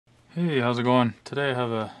Hey, how's it going? Today I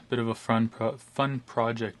have a bit of a fun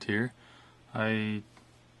project here. I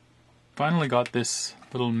finally got this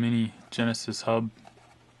little mini Genesis hub,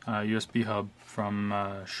 USB hub from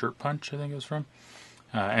Shirt Punch, I think it was from.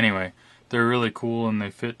 Anyway, they're really cool and they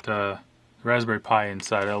fit Raspberry Pi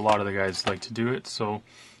inside. A lot of the guys like to do it, so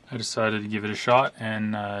I decided to give it a shot,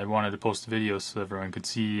 and I wanted to post a video so everyone could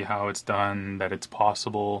see how it's done, that it's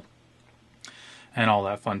possible, and all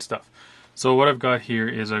that fun stuff. So what I've got here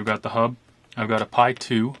is I've got the hub, I've got a Pi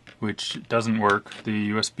 2, which doesn't work.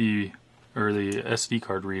 The USB or the SD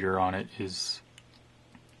card reader on it is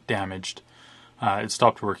damaged. It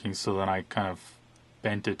stopped working, so then I kind of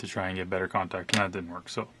bent it to try and get better contact, and that didn't work.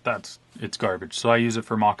 So it's garbage. So I use it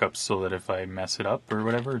for mock-ups so that if I mess it up or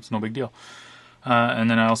whatever, it's no big deal. And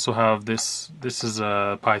then I also have this. This is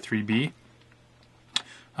a Pi 3B.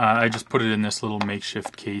 I just put it in this little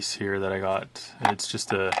makeshift case here that I got. It's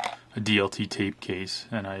just a DLT tape case,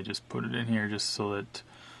 and I just put it in here just so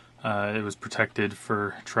that it was protected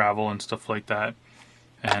for travel and stuff like that,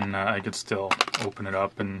 and I could still open it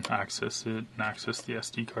up and access it and access the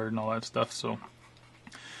SD card and all that stuff. So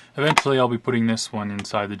eventually I'll be putting this one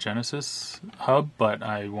inside the Genesis hub, but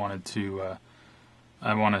I want to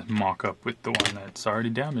mock up with the one that's already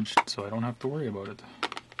damaged so I don't have to worry about it.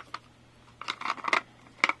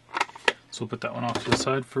 So we'll put that one off to the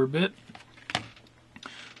side for a bit.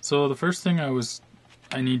 So the first thing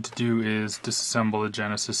I need to do is disassemble the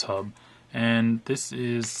Genesis hub, and this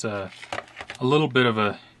is a little bit of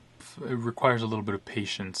it requires a little bit of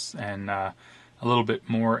patience and a little bit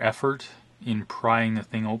more effort in prying the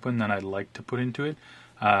thing open than I'd like to put into it.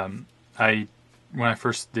 When I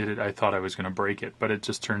first did it, I thought I was going to break it, but it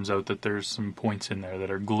just turns out that there's some points in there that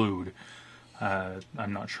are glued.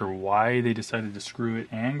 I'm not sure why they decided to screw it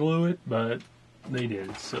and glue it, but they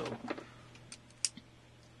did, so.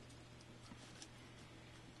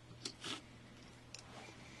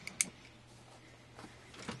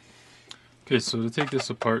 Okay, so to take this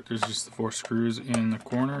apart, there's just the 4 screws in the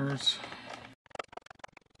corners.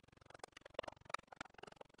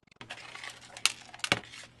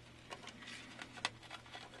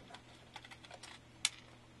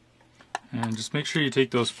 And just make sure you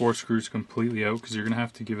take those 4 screws completely out, because you're going to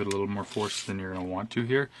have to give it a little more force than you're going to want to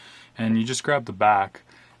here. And you just grab the back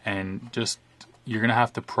and you're going to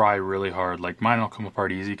have to pry really hard. Like mine will come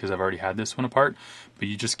apart easy because I've already had this one apart, but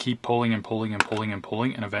you just keep pulling and pulling and pulling and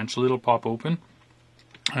pulling, and eventually it'll pop open.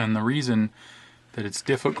 And the reason that it's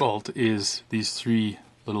difficult is these 3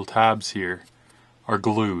 little tabs here are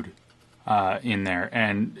glued in there,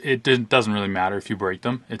 and it doesn't really matter if you break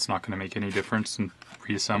them. It's not going to make any difference in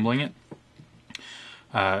reassembling it.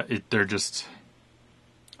 They're just,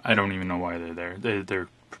 I don't even know why they're there. They're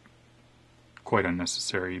quite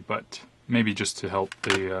unnecessary, but maybe just to help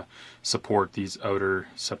support these outer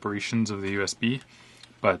separations of the USB,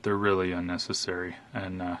 but they're really unnecessary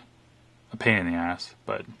and a pain in the ass,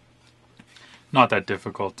 but not that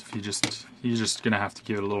difficult. If you're just gonna have to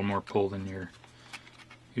give it a little more pull than you're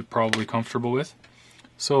probably comfortable with.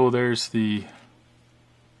 So there's the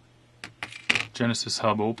Genesis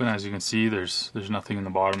hub open. As you can see, there's nothing in the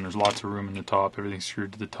bottom. There's lots of room in the top. Everything's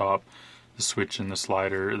screwed to the top. The switch and the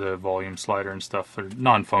slider, the volume slider and stuff, are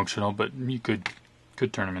non-functional, but you could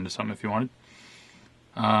turn them into something if you wanted.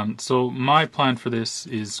 So my plan for this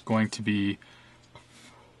is going to be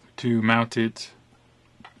to mount it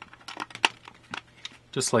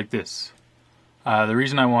just like this. The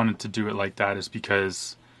reason I wanted to do it like that is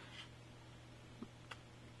because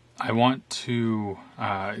I want to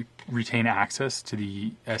retain access to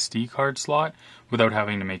the SD card slot without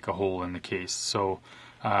having to make a hole in the case. So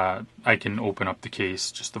I can open up the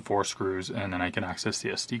case, just the 4 screws, and then I can access the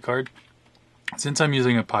SD card. Since I'm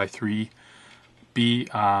using a Pi 3B,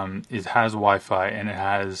 it has Wi-Fi and it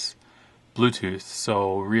has Bluetooth,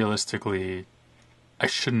 so realistically I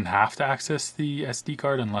shouldn't have to access the SD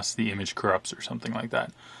card unless the image corrupts or something like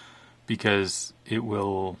that, because it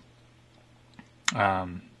will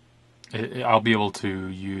I'll be able to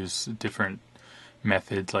use different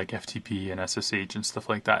methods like FTP and SSH and stuff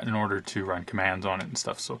like that in order to run commands on it and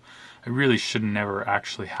stuff. So I really should never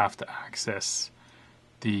actually have to access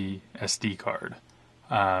the SD card.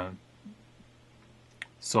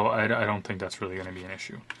 So I don't think that's really going to be an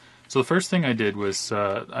issue. So the first thing I did was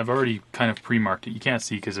I've already kind of pre-marked it. You can't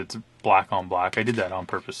see because it's black on black. I did that on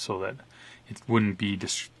purpose so that it wouldn't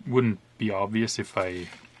be obvious if I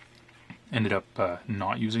ended up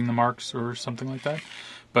not using the marks or something like that.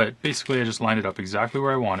 But basically I just lined it up exactly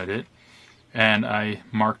where I wanted it, and I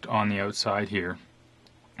marked on the outside here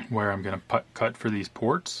where I'm going to cut for these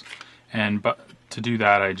ports. And to do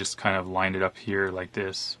that I just kind of lined it up here like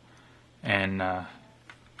this, and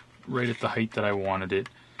right at the height that I wanted it,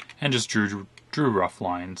 and just drew rough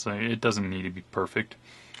lines. It doesn't need to be perfect.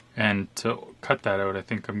 And to cut that out, I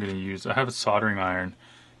think I'm going to use, I have a soldering iron,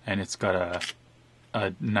 and it's got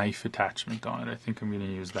a knife attachment on it. I think I'm going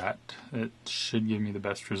to use that. It should give me the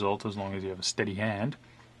best result as long as you have a steady hand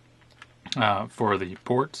for the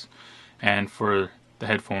ports. And for the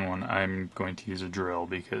headphone one, I'm going to use a drill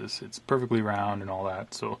because it's perfectly round and all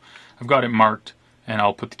that. So I've got it marked, and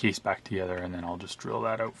I'll put the case back together, and then I'll just drill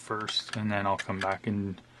that out first, and then I'll come back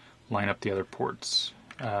and line up the other ports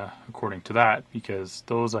according to that, because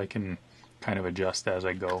those I can kind of adjust as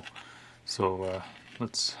I go. So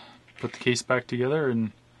let's put the case back together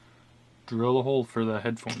and drill a hole for the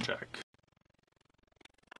headphone jack.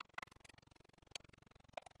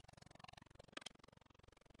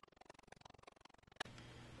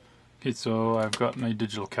 Okay, so I've got my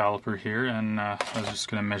digital caliper here, and I was just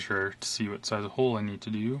going to measure to see what size of hole I need to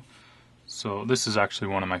do. So this is actually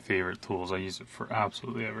one of my favorite tools. I use it for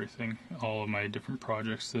absolutely everything, all of my different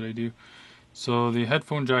projects that I do. So the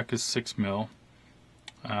headphone jack is 6mm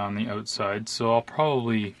on the outside, so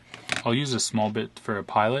I'll use a small bit for a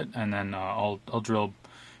pilot, and then I'll drill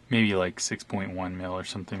maybe like 6.1mm or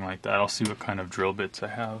something like that. I'll see what kind of drill bits I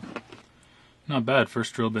have. Not bad.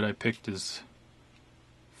 First drill bit I picked is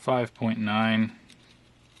 5.9.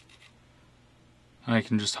 I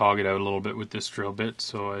can just hog it out a little bit with this drill bit,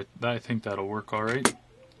 so I think that'll work alright.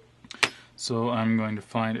 So I'm going to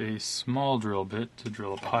find a small drill bit to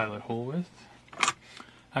drill a pilot hole with.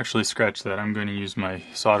 Actually, scratch that. I'm going to use my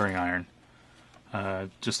soldering iron.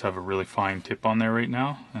 Just have a really fine tip on there right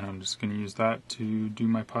now, and I'm just going to use that to do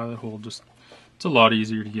my pilot hole. It's a lot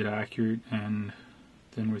easier to get accurate and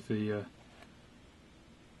than with a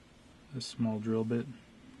small drill bit.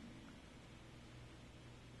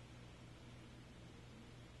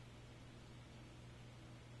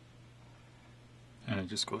 And it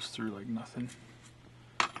just goes through like nothing.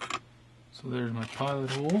 So there's my pilot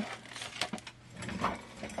hole.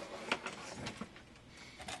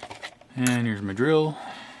 And here's my drill.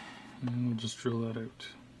 And we'll just drill that out.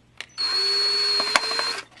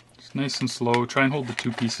 It's nice and slow. Try and hold the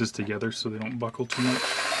two pieces together so they don't buckle too much.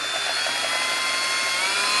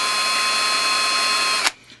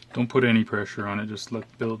 Don't put any pressure on it, just let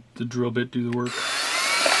the drill bit do the work.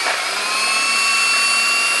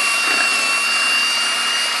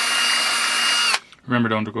 Remember,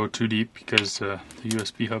 don't go too deep because the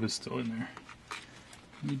USB hub is still in there.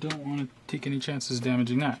 You don't want to take any chances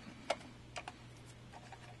damaging that.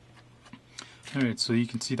 Alright, so you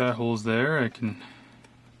can see that hole's there. I can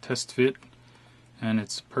test fit, and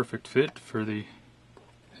it's a perfect fit for the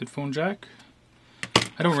headphone jack.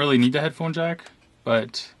 I don't really need the headphone jack,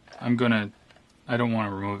 but I don't want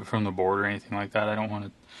to remove it from the board or anything like that. I don't want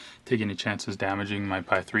to take any chances damaging my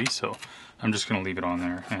Pi 3, so I'm just going to leave it on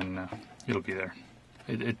there, and it'll be there.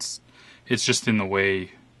 It's just in the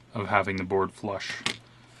way of having the board flush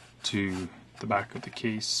to the back of the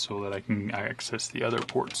case so that I can access the other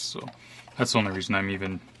ports. So that's the only reason I'm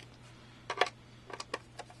even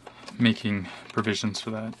making provisions for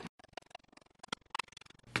that.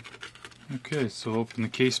 Okay, so open the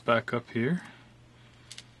case back up here.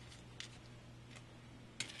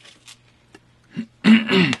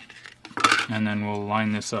 And then we'll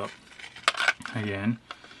line this up again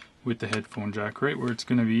with the headphone jack right where it's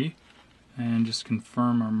going to be, and just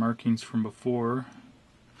confirm our markings from before.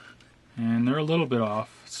 And they're a little bit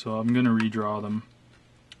off, so I'm going to redraw them,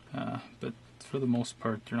 but for the most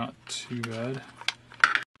part they're not too bad.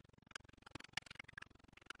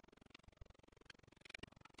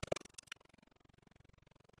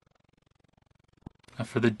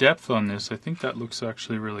 For the depth on this, I think that looks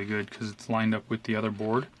actually really good because it's lined up with the other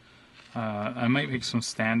board. I might make some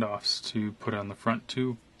standoffs to put on the front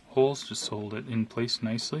two holes just to hold it in place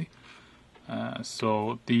nicely.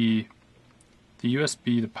 So the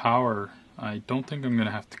USB, the power, I don't think I'm going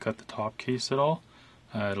to have to cut the top case at all.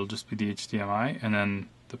 It'll just be the HDMI, and then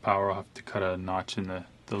the power I'll have to cut a notch in the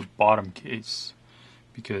bottom case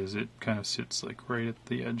because it kind of sits like right at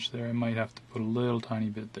the edge there. I might have to put a little tiny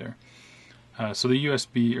bit there. So the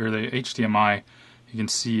USB or the HDMI, you can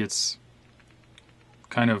see it's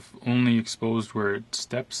kind of only exposed where it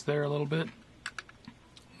steps there a little bit.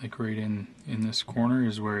 Like right in this corner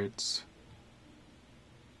is where it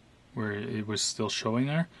was still showing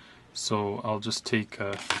there. So I'll just take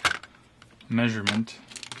a measurement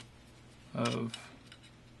of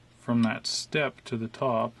from that step to the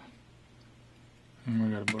top, and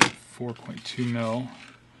we got about 4.2 mil,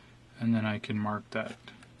 and then I can mark that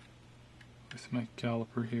with my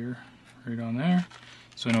caliper here, right on there,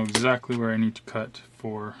 so I know exactly where I need to cut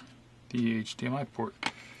for the HDMI port.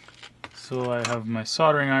 So I have my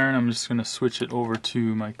soldering iron. I'm just going to switch it over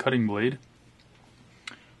to my cutting blade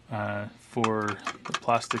for the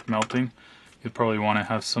plastic melting. You'll probably want to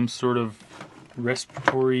have some sort of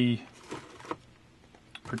respiratory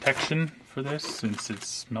protection for this, since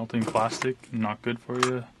it's melting plastic and not good for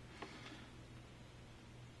you.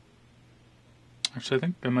 Actually, I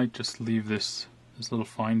think I might just leave this little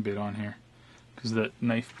fine bit on here, because that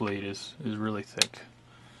knife blade is really thick.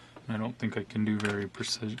 And I don't think I can do very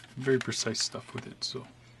precise stuff with it, so I'm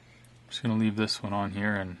just going to leave this one on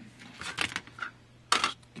here and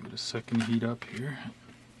just give it a second heat up here.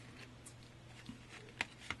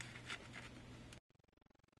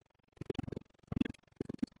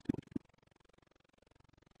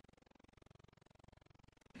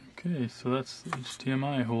 Okay, so that's the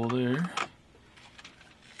HDMI hole there.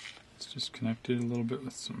 It's just connected a little bit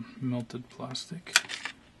with some melted plastic.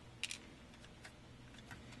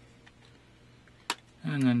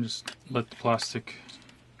 And then just let the plastic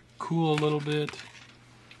cool a little bit.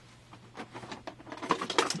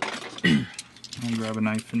 I'll grab a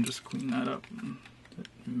knife and just clean that up. That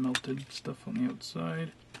melted stuff on the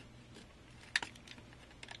outside.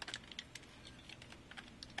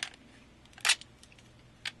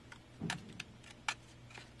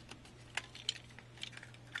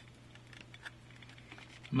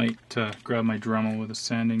 Might grab my Dremel with a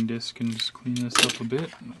sanding disc and just clean this up a bit.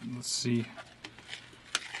 Let's see.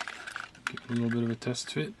 Get a little bit of a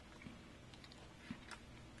test fit.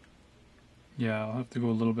 Yeah, I'll have to go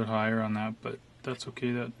a little bit higher on that, but that's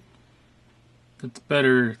okay. That's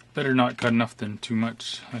better not cut enough than too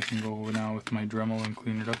much. I can go now with my Dremel and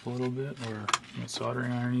clean it up a little bit, or my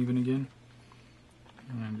soldering iron even again.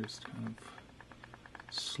 And just kind of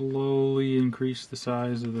slowly increase the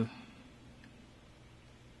size of the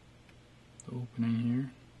opening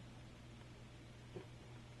here.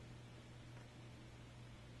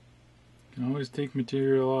 You can always take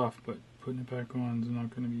material off, but putting it back on is not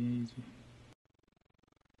going to be easy.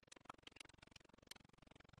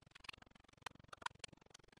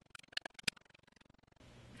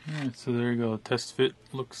 Alright, so there you go. Test fit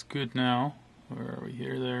looks good now. Where are we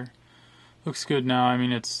here? There. Looks good now. I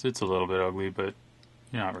mean, it's a little bit ugly, but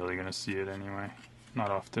you're not really going to see it anyway. Not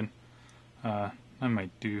often. I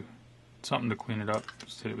might do something to clean it up.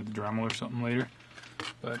 Just hit it with the Dremel or something later.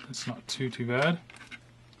 But it's not too bad.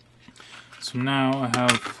 So now I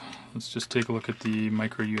have, let's just take a look at the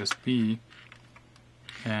micro USB.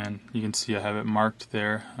 And you can see I have it marked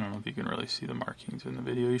there. I don't know if you can really see the markings in the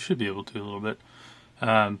video. You should be able to a little bit.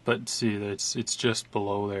 But see, it's just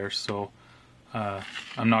below there. So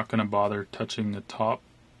I'm not going to bother touching the top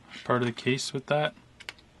part of the case with that.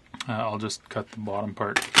 I'll just cut the bottom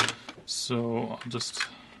part. So I'll just...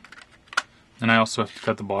 And I also have to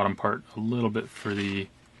cut the bottom part a little bit for the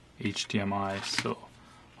HDMI, so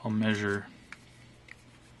I'll measure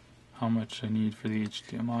how much I need for the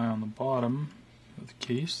HDMI on the bottom of the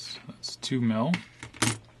case. That's 2 mil.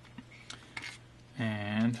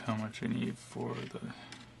 And how much I need for the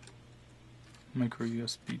micro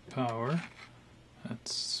USB power.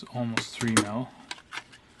 That's almost 3 mil.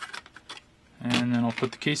 And then I'll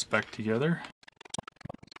put the case back together.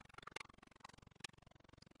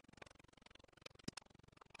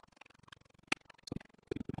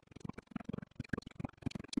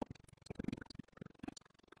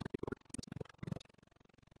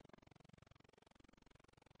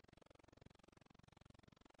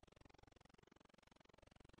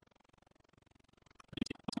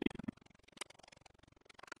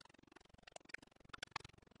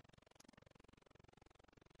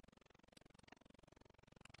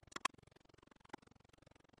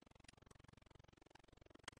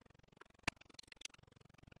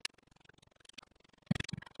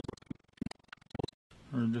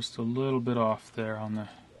 Or just a little bit off there on the,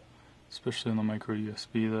 especially on the micro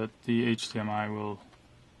USB. That the HDMI will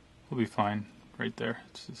be fine right there.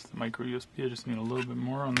 It's just the micro USB. I just need a little bit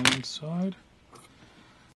more on the inside.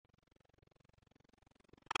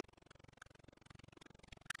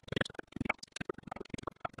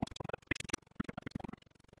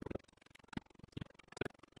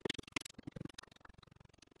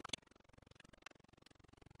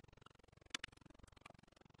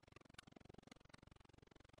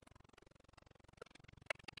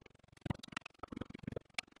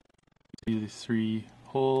 The 3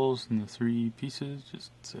 holes and the 3 pieces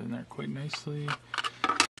just sit in there quite nicely.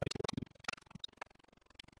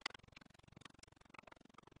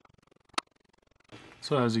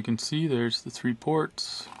 So as you can see, there's the 3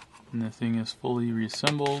 ports, and the thing is fully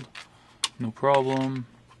reassembled, no problem.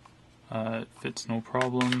 It fits no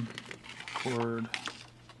problem. Cord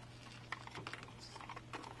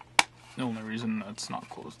The only reason that's not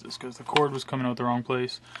closed is because the cord was coming out the wrong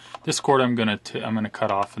place. This cord I'm gonna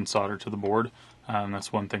cut off and solder to the board.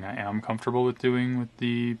 That's one thing I am comfortable with doing with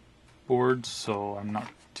the boards, so I'm not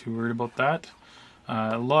too worried about that.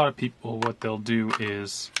 A lot of people, what they'll do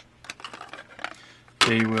is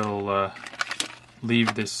they will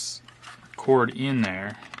leave this cord in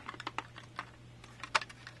there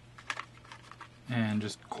and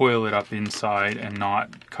just coil it up inside and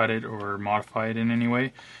not cut it or modify it in any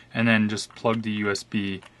way, and then just plug the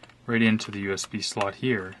USB right into the USB slot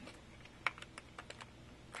here.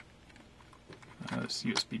 This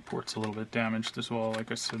USB port's a little bit damaged as well.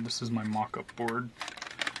 Like I said, this is my mock-up board.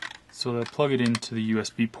 So they'll plug it into the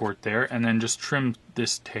USB port there, and then just trim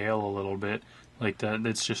this tail a little bit like that.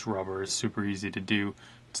 It's just rubber. It's super easy to do.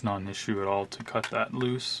 It's not an issue at all to cut that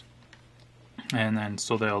loose. And then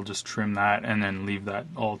so they'll just trim that and then leave that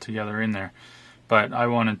all together in there. But I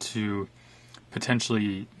wanted to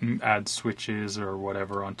potentially add switches or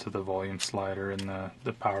whatever onto the volume slider and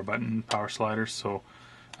the power button, power slider. So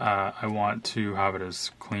I want to have it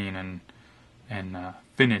as clean and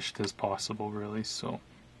finished as possible, really. So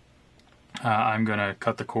I'm gonna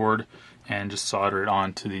cut the cord and just solder it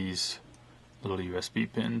onto these little USB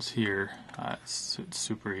pins here. It's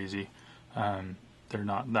super easy. They're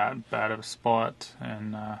not that bad of a spot,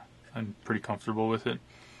 and I'm pretty comfortable with it.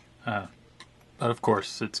 But of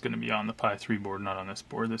course, it's going to be on the Pi 3 board, not on this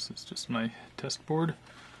board. This is just my test board.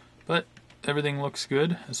 But everything looks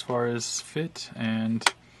good as far as fit and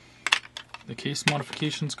the case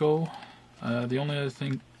modifications go. The only other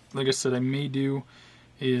thing, like I said, I may do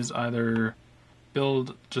is either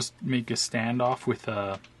make a standoff with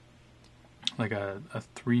a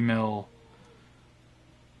 3mm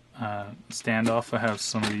standoff. I have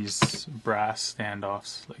some of these brass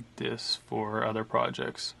standoffs like this for other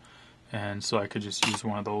projects, and so I could just use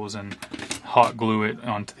one of those and hot glue it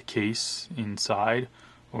onto the case inside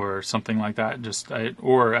or something like that.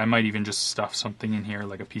 Or I might even just stuff something in here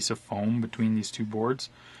like a piece of foam between these two boards,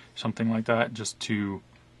 something like that, just to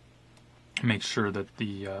make sure that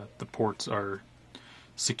the ports are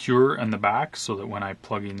secure in the back, so that when I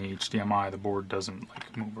plug in the HDMI, the board doesn't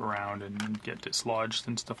like move around and get dislodged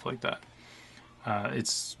and stuff like that.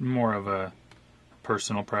 It's more of a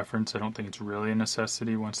personal preference. I don't think it's really a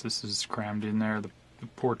necessity once this is crammed in there. The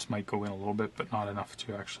ports might go in a little bit, but not enough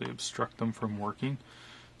to actually obstruct them from working.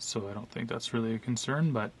 So I don't think that's really a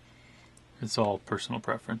concern, but it's all personal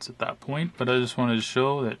preference at that point. But I just wanted to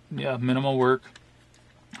show that, yeah, minimal work,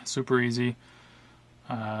 super easy.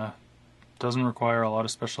 Doesn't require a lot of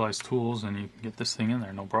specialized tools, and you can get this thing in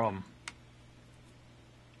there no problem.